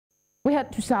We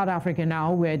head to South Africa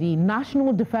now, where the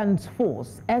National Defence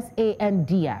Force,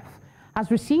 SANDF, has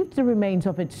received the remains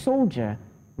of its soldier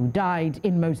who died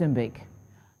in Mozambique.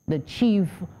 The Chief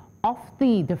of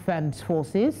the Defence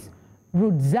Forces,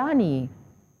 Rudzani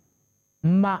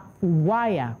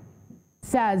Maphwanya,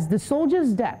 says the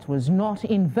soldier's death was not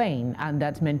in vain and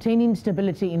that maintaining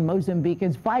stability in Mozambique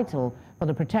is vital for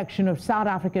the protection of South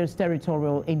Africa's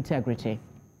territorial integrity.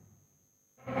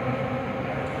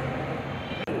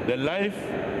 The life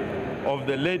of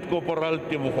the late Corporal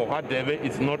Repatriated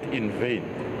is not in vain.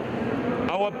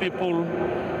 Our people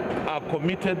are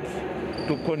committed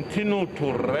to continue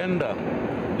to render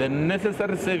the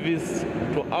necessary service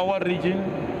to our region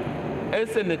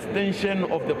as an extension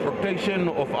of the protection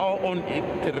of our own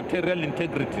territorial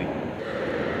integrity.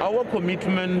 Our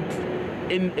commitment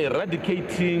in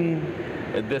eradicating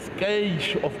the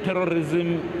scourge of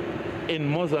terrorism in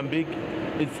Mozambique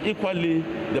is equally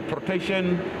the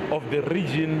protection of the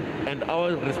region and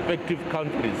our respective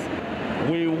countries.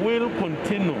 We will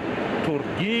continue to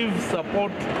give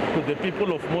support to the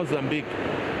people of Mozambique,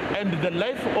 and the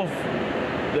life of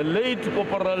the late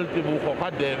Corporal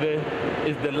Repatriated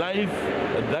is the life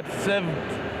that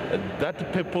served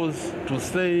that purpose to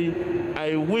say,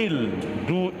 I will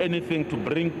do anything to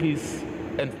bring peace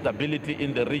and stability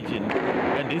in the region,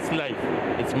 and his life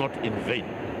is not in vain.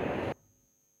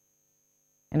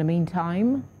 In the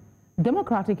meantime,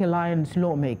 Democratic Alliance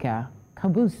lawmaker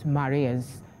Caboose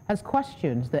Marias has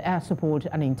questioned the air support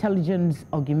and intelligence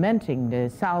augmenting the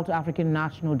South African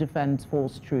National Defence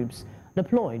Force troops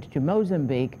deployed to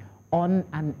Mozambique on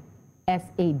an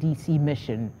SADC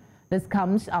mission. This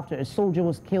comes after a soldier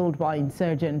was killed by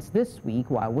insurgents this week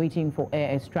while waiting for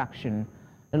air extraction.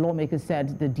 The lawmaker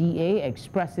said the DA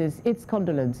expresses its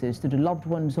condolences to the loved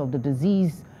ones of the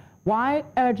deceased, while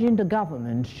urging the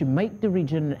government to make the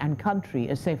region and country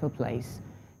a safer place.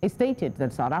 It stated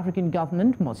that South African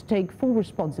government must take full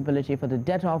responsibility for the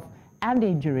death of and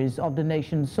injuries of the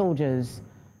nation's soldiers.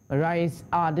 Marias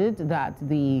added that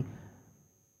the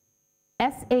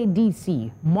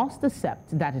SADC must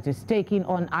accept that it is taking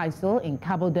on ISIL in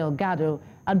Cabo Delgado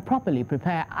and properly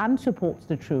prepare and support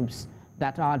the troops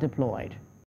that are deployed.